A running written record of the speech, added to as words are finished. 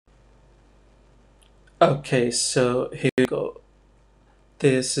Okay, so here we go.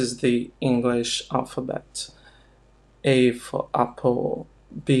 This is the English alphabet. A for apple,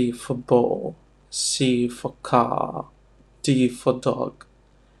 B for ball, C for car, D for dog,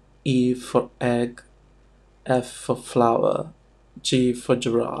 E for egg, F for flower, G for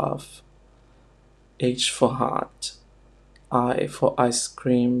giraffe, H for heart, I for ice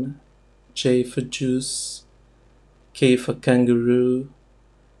cream, J for juice, K for kangaroo,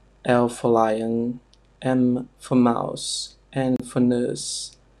 L for lion, M for mouse, N for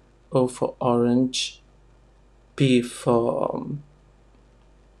nurse, O for orange, P for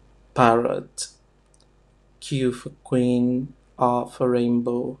parrot, Q for queen, R for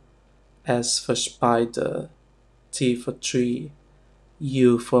rainbow, S for spider, T for tree,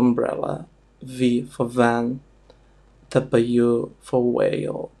 U for umbrella, V for van, W for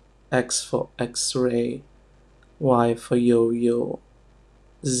whale, X for x-ray, Y for yo-yo,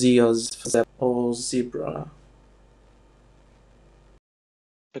 Z for zebra.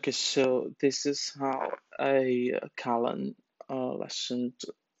 Okay, so this is how a lesson,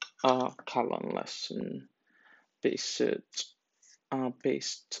 Callan lesson based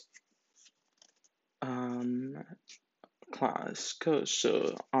based um, class goes.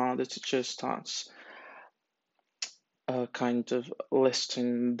 So the teacher starts kind of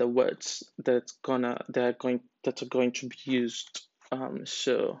listing the words that are going to be used.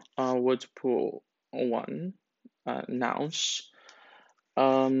 Word pool one, nouns,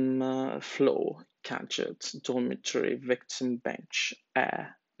 floor, gadget, dormitory, victim bench,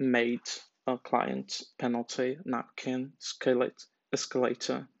 air, maid, client, penalty, napkin,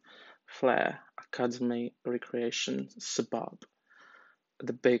 escalator, flare, academy, recreation, suburb.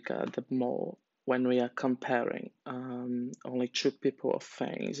 The bigger, the more. When we are comparing only two people or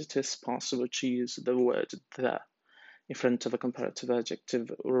things, it is possible to use the word the in front of a comparative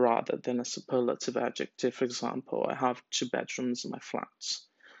adjective rather than a superlative adjective. For example, I have two bedrooms in my flat.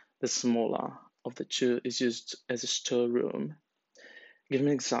 The smaller of the two is used as a storeroom. Give me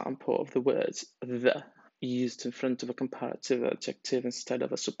an example of the words the used in front of a comparative adjective instead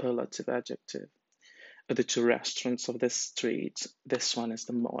of a superlative adjective. The two restaurants of this street, this one is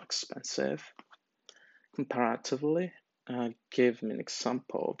the more expensive. Comparatively, give me an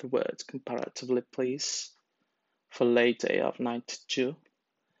example of the word comparatively, please. For Lady of 92,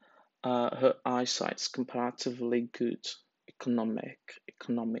 her eyesight's comparatively good.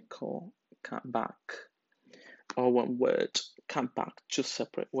 Economical, back. Or one word, back, two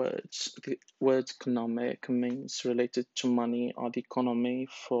separate words. The word economic means related to money or the economy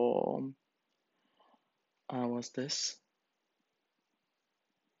for, what's this?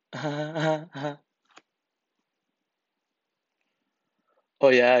 Oh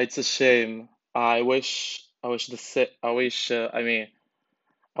yeah, it's a shame. I wish the sa- I wish I mean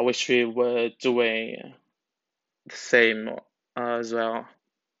I wish we were doing the same as well.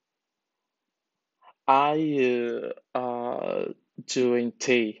 I doing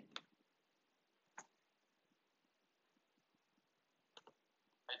tea.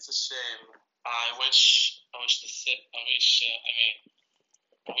 It's a shame. I wish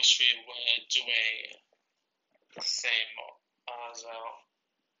we were doing the same as well.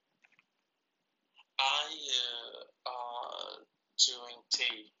 I doing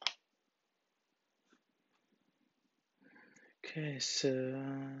tea. Okay, so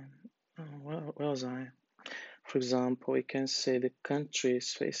where was I? For example, we can say the country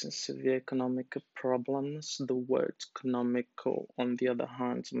is facing severe economic problems. The word economical, on the other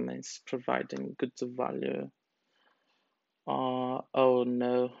hand, means providing good value. Oh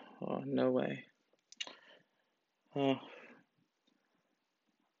no, no way. Uh,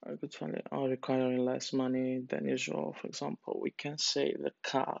 good value, requiring less money than usual. For example, we can say the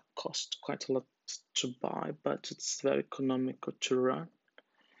car cost quite a lot to buy, but it's very economical to run.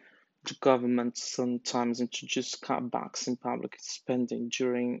 The government sometimes introduces cutbacks in public spending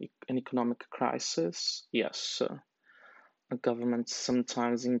during an economic crisis. Yes, a government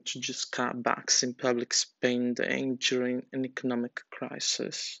sometimes introduces cutbacks in public spending during an economic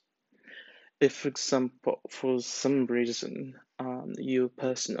crisis. If, for example, for some reason you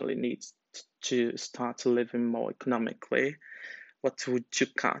personally need to start living more economically, what would you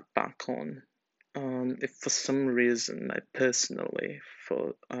cut back on? If for some reason I personally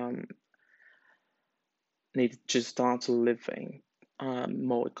for needed to start living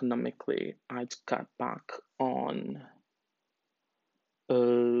more economically, I'd cut back on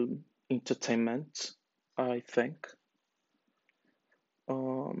uh, entertainment, I think.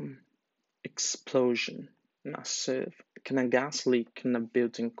 Um, Explosion, massive. Can a gas leak in a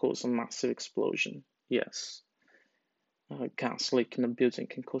building cause a massive explosion? Yes. gas leak in a building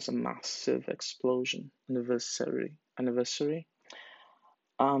can cause a massive explosion. Anniversary.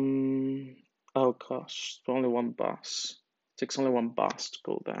 Oh gosh, only one bus. It takes only one bus to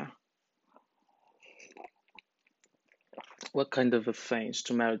go there. What kind of things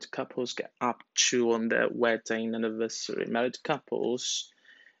do married couples get up to on their wedding anniversary? Married couples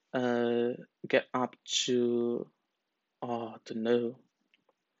get up to, I don't know,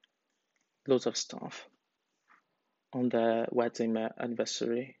 loads of stuff on their wedding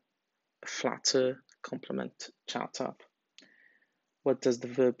anniversary. Flatter, compliment, chat up. What does the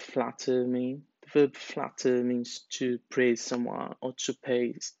verb flatter mean? The verb flatter means to praise someone or to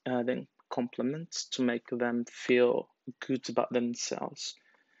pay them compliments to make them feel good about themselves.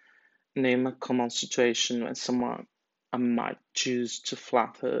 Name a common situation when someone might choose to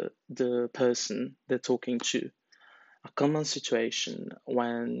flatter the person they're talking to. A common situation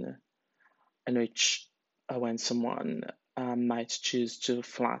when someone might choose to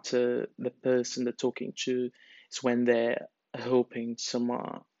flatter the person they're talking to is when they're hoping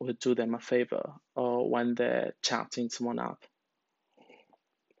someone will do them a favor or when they're chatting someone up.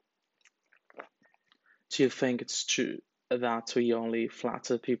 Do you think it's true that we only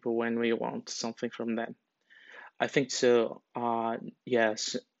flatter people when we want something from them? I think so.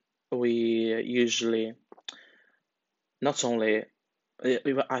 Yes, we usually not only.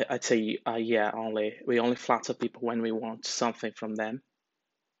 I'd say yeah. We only flatter people when we want something from them.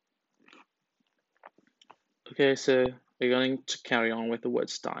 Okay, so we're going to carry on with the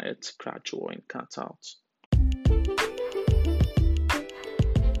words diet, gradual, and cut out.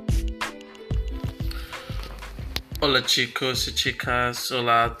 Hola chicos y chicas,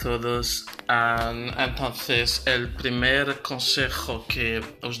 hola a todos. Entonces, el primer consejo que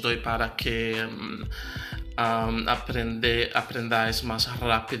os doy para que aprendáis más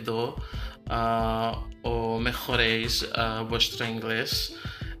rápido o mejoréis vuestro inglés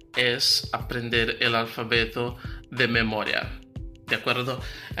es aprender el alfabeto de memoria. ¿De acuerdo?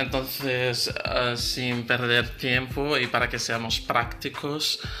 Entonces, sin perder tiempo y para que seamos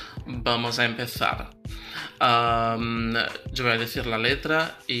prácticos, vamos a empezar. Yo voy a decir la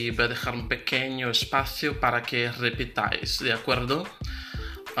letra y voy a dejar un pequeño espacio para que repitáis, ¿de acuerdo?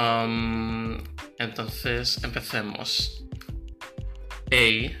 Entonces empecemos.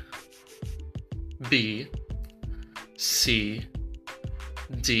 A, B, C,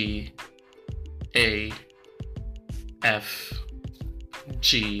 D, A, F,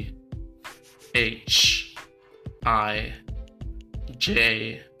 G, H, I,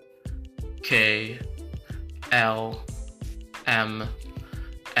 J, K, L, M,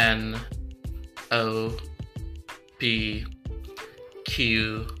 N, O, P,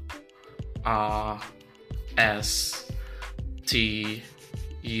 Q, R, S, T,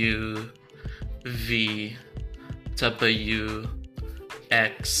 U, V, W,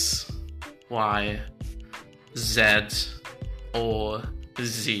 X, Y, Z o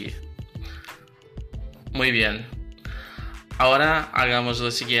Z. Muy bien. Ahora hagamos lo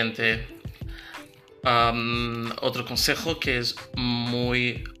siguiente. Otro consejo que es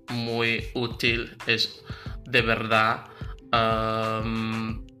muy útil es de verdad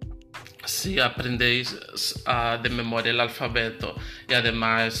si aprendéis de memoria el alfabeto y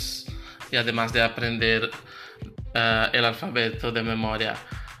además de aprender el alfabeto de memoria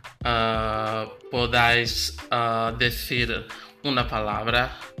podáis decir una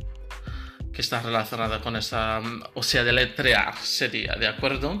palabra que está relacionada con esa, o sea, deletrear sería, ¿de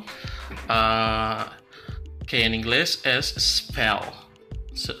acuerdo? Que en inglés es spell.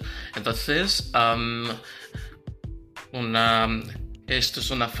 Entonces, esto es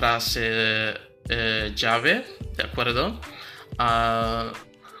una frase llave, ¿de acuerdo?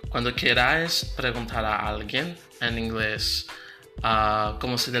 Cuando queráis preguntar a alguien en inglés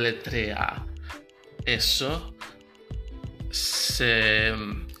cómo se deletrea eso, se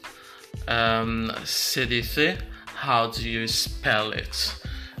dice how do you spell it.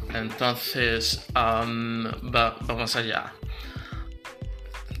 Entonces vamos allá.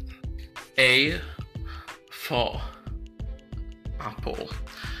 A for apple.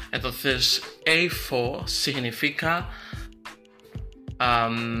 Entonces A for significa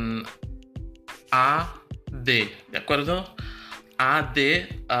A de acuerdo. A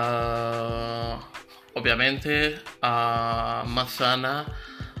de obviamente manzana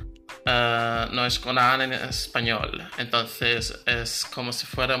no es con A en español, entonces es como si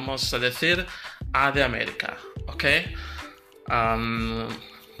fuéramos a decir A de América, ¿ok?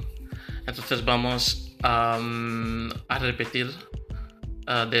 Entonces vamos a repetir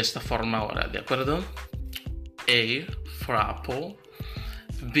de esta forma ahora, ¿de acuerdo? A for apple,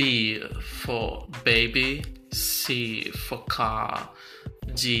 B for baby, C for car,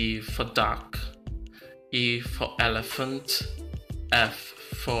 D for duck, E for elephant, F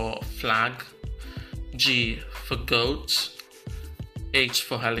for flag, G for goat, H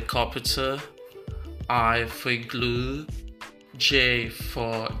for helicopter, I for igloo, J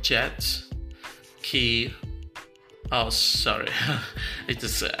for jet, K, oh sorry, it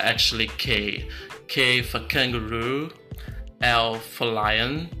is actually K. K for kangaroo, L for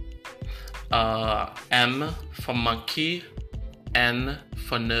lion, M for monkey, N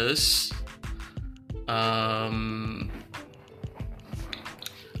for nurse,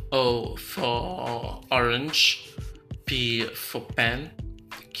 O for orange, P for pen,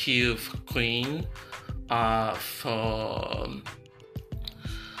 Q for queen, R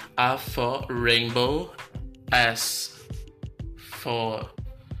for rainbow, S for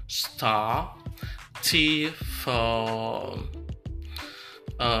star, T for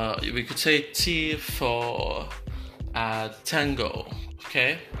we could say T for tango,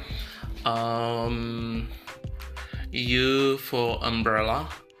 okay? U for umbrella,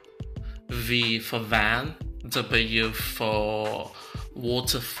 V for van, W for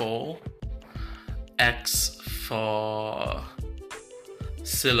waterfall, X for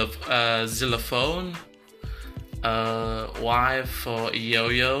xylophone, Y for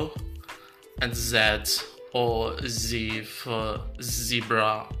yo-yo, and Z or Z for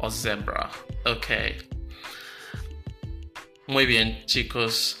zebra or zebra. Ok. Muy bien,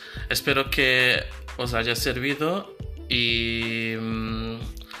 chicos. Espero que os haya servido y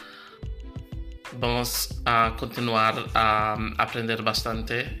vamos a continuar a aprender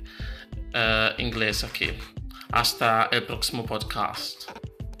bastante inglés aquí. Hasta el próximo podcast.